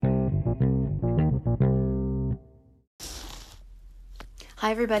Hi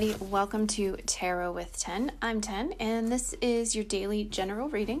everybody, welcome to Tarot with Ten. I'm Ten, and this is your daily general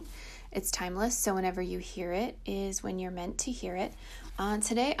reading. It's timeless, so whenever you hear it is when you're meant to hear it.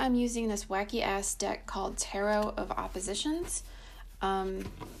 Today I'm using this wacky ass deck called Tarot of Oppositions,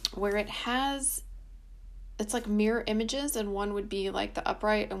 where it's like mirror images, and one would be like the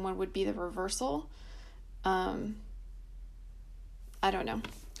upright and one would be the reversal. I don't know.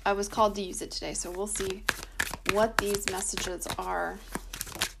 I was called to use it today, so we'll see what these messages are.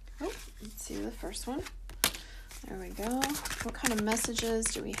 Oh, let's see the first one. There we go. What kind of messages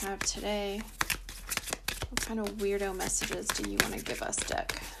do we have today? What kind of weirdo messages do you want to give us,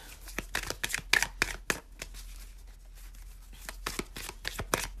 deck?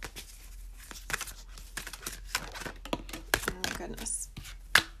 Oh, goodness.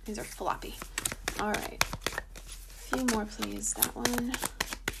 These are floppy. All right. A few more, please. That one.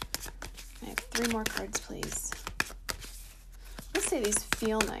 I have 3 more cards, please. Let's say these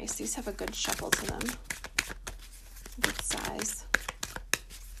feel nice. These have a good shuffle to them. Good size.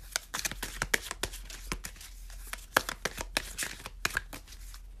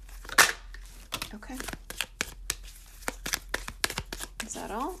 Okay. Is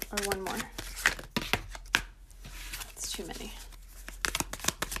that all? Or one more? That's too many.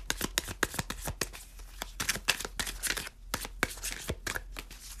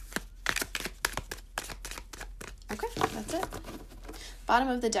 Okay, that's it. Bottom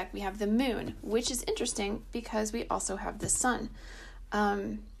of the deck, we have the moon, which is interesting because we also have the sun.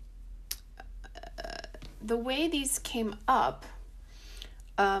 The way these came up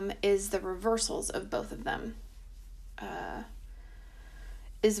is the reversals of both of them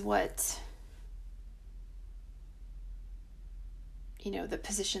is what, the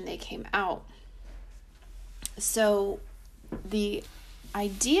position they came out. So the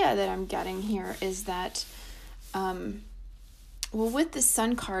idea that I'm getting here is that with the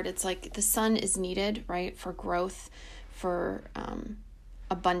sun card, it's like the sun is needed, right, for growth, for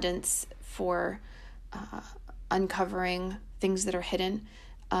abundance, for uncovering things that are hidden.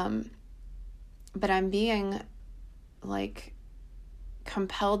 But I'm being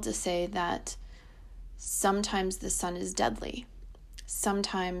compelled to say that sometimes the sun is deadly.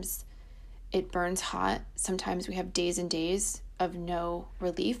 Sometimes it burns hot. Sometimes we have days and days of no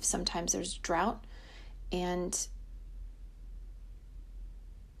relief. Sometimes there's drought. And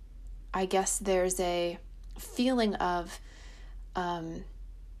I guess there's a feeling of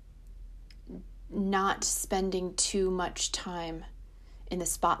not spending too much time in the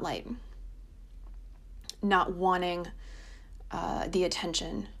spotlight, not wanting the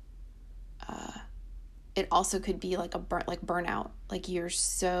attention. It also could be like burnout, like you're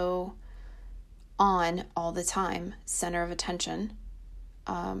so on all the time, center of attention,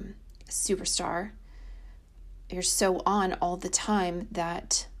 superstar. You're so on all the time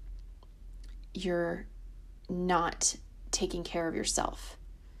that you're not taking care of yourself.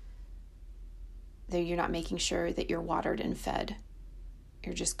 That you're not making sure that you're watered and fed.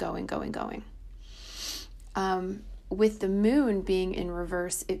 You're just going. With the moon being in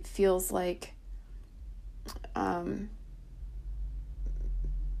reverse, it feels like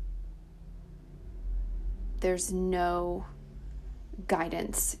there's no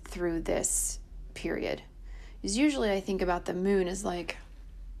guidance through this period. Because usually I think about the moon as like,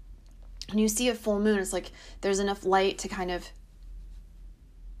 when you see a full moon, it's like there's enough light to kind of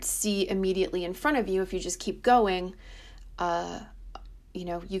see immediately in front of you. If you just keep going,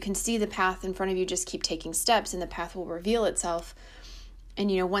 you can see the path in front of you, just keep taking steps and the path will reveal itself. And,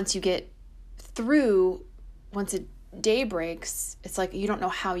 once you get through, once a day breaks, it's like you don't know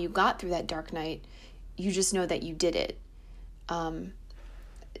how you got through that dark night. You just know that you did it.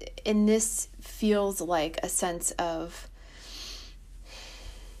 And this feels like a sense of,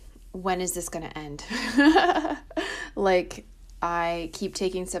 when is this going to end? Like, I keep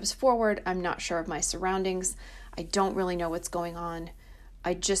taking steps forward. I'm not sure of my surroundings. I don't really know what's going on.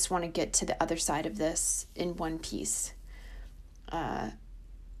 I just want to get to the other side of this in one piece. That's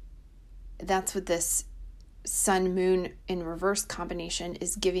what this sun-moon in reverse combination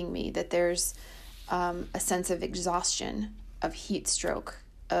is giving me, that there's a sense of exhaustion, of heat stroke,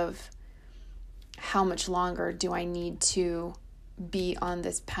 of how much longer do I need to be on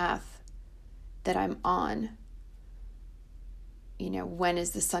this path that I'm on? When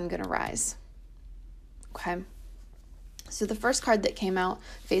is the sun going to rise? Okay. So the first card that came out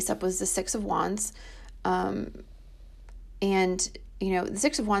face up was the 6 of Wands. And, the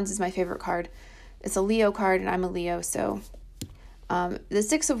 6 of Wands is my favorite card. It's a Leo card and I'm a Leo. So the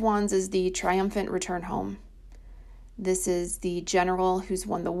 6 of Wands is the triumphant return home. This is the general who's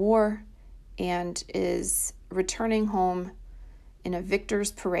won the war and is returning home in a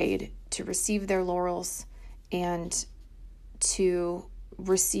victor's parade to receive their laurels and to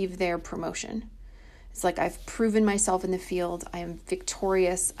receive their promotion. It's like, I've proven myself in the field. I am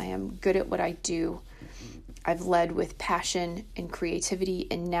victorious. I am good at what I do. I've led with passion and creativity,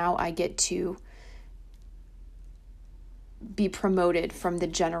 and now I get to be promoted from the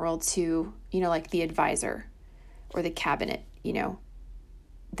general to, like the advisor or the cabinet,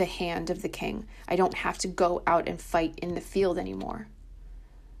 the hand of the king. I don't have to go out and fight in the field anymore.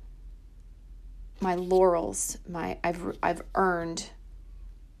 My laurels, I've earned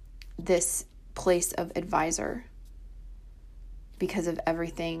this place of advisor because of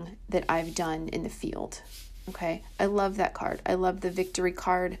everything that I've done in the field. Okay, I love that card. I love the victory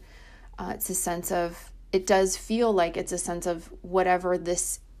card. It's a sense of, it does feel like it's a sense of whatever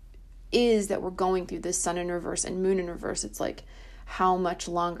this is that we're going through, this sun in reverse and moon in reverse. It's like, how much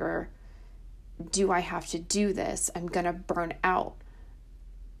longer do I have to do this? I'm going to burn out.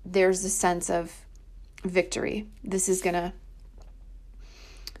 There's a sense of victory. This is going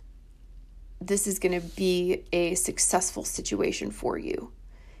to be a successful situation for you.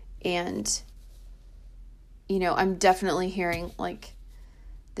 And, I'm definitely hearing like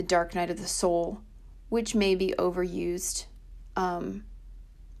the dark night of the soul, which may be overused.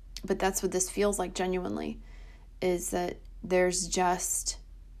 But that's what this feels like genuinely, is that it's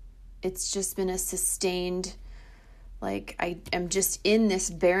just been a sustained, like, I am just in this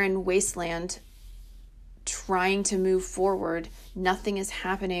barren wasteland trying to move forward. Nothing is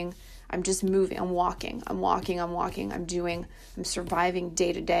happening. I'm just moving. I'm walking. I'm surviving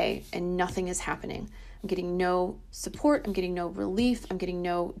day to day, and nothing is happening. I'm getting no support. I'm getting no relief. I'm getting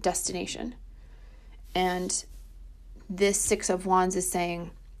no destination. And this Six of Wands is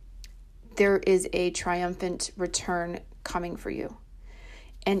saying there is a triumphant return coming for you.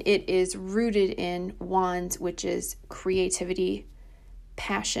 And it is rooted in Wands, which is creativity,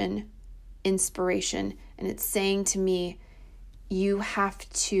 passion, inspiration. And it's saying to me, you have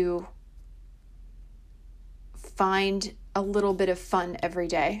to find a little bit of fun every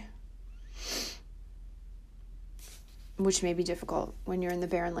day, which may be difficult when you're in the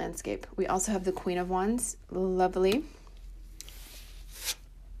barren landscape. We also have the Queen of Wands, lovely.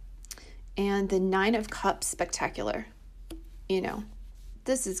 And the Nine of Cups, spectacular.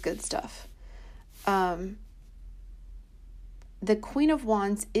 This is good stuff. The Queen of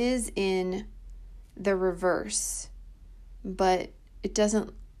Wands is in the reverse, but it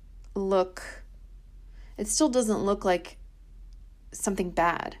still doesn't look like something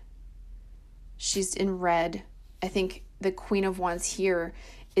bad. She's in red. I think the Queen of Wands here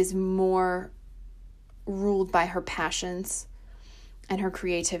is more ruled by her passions and her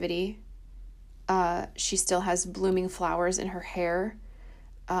creativity. She still has blooming flowers in her hair.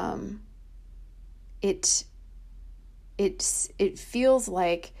 It feels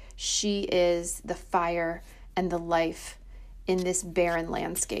like she is the fire and the life in this barren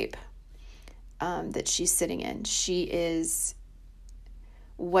landscape that she's sitting in. She is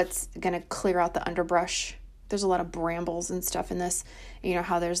what's going to clear out the underbrush. There's a lot of brambles and stuff in this.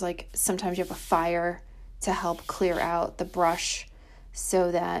 How there's like, sometimes you have a fire to help clear out the brush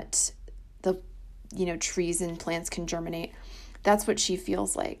so that the trees and plants can germinate. That's what she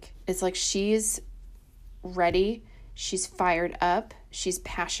feels like. It's like she's ready, she's fired up, she's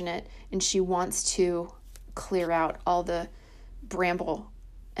passionate, and she wants to clear out all the bramble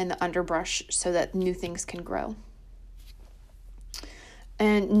and the underbrush so that new things can grow.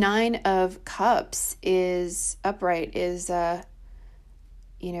 And Nine of Cups is upright, is,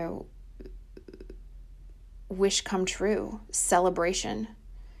 wish come true, celebration.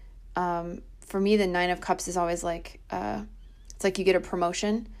 For me, the Nine of Cups is always like, it's like you get a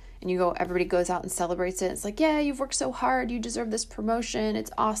promotion and everybody goes out and celebrates it. It's like, yeah, you've worked so hard. You deserve this promotion.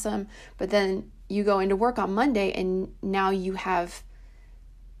 It's awesome. But then you go into work on Monday and now you have,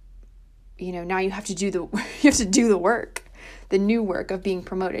 now you have to do the work, the new work of being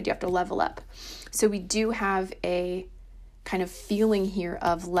promoted. You have to level up. So we do have a kind of feeling here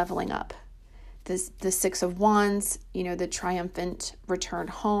of leveling up. The Six of Wands, the triumphant return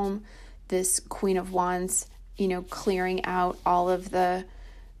home. This Queen of Wands, clearing out all of the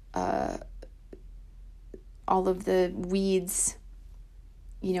weeds,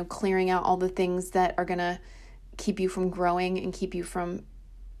 clearing out all the things that are going to keep you from growing and keep you from,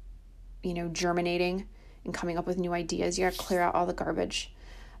 germinating and coming up with new ideas. You got to clear out all the garbage.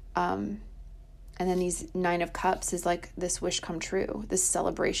 And then these Nine of Cups is like this wish come true, this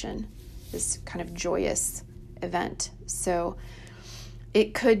celebration, this kind of joyous event. So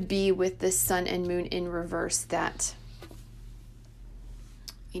it could be with the sun and moon in reverse that,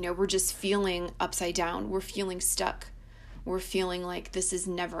 we're just feeling upside down. We're feeling stuck. we're feeling like this is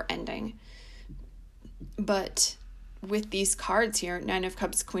never ending. But with these cards here, Nine of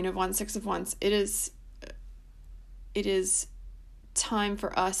Cups, Queen of Wands, Six of Wands, it is time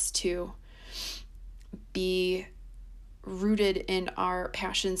for us to be rooted in our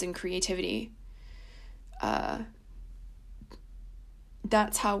passions and creativity.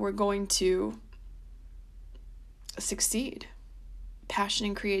 That's how we're going to succeed. Passion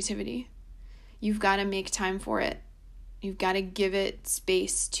and creativity. You've got to make time for it. You've got to give it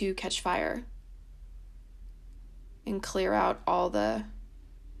space to catch fire and clear out all the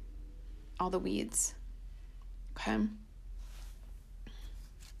weeds. Okay?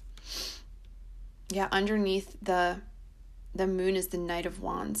 Yeah, underneath the moon is the Knight of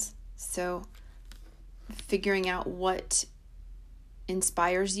Wands. So figuring out what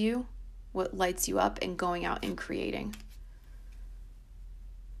inspires you, what lights you up, and going out and creating.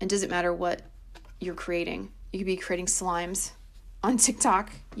 And doesn't matter what you're creating. You could be creating slimes on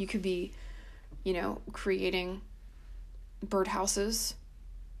TikTok. You could be, creating birdhouses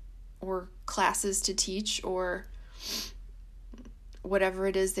or classes to teach or whatever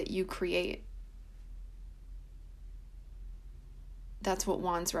it is that you create. That's what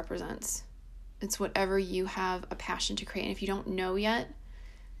Wands represents. It's whatever you have a passion to create. And if you don't know yet,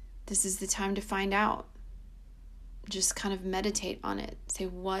 this is the time to find out. Just kind of meditate on it. Say,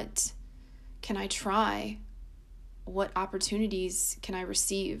 what can I try? What opportunities can I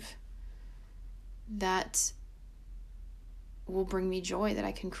receive that will bring me joy, that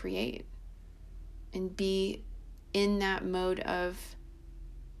I can create? And be in that mode of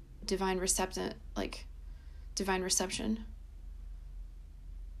divine reception.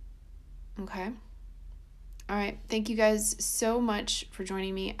 Okay. All right. Thank you guys so much for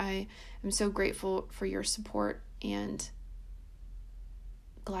joining me. I am so grateful for your support and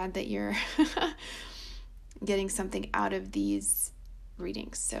glad that you're getting something out of these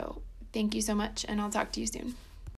readings. So thank you so much, and I'll talk to you soon.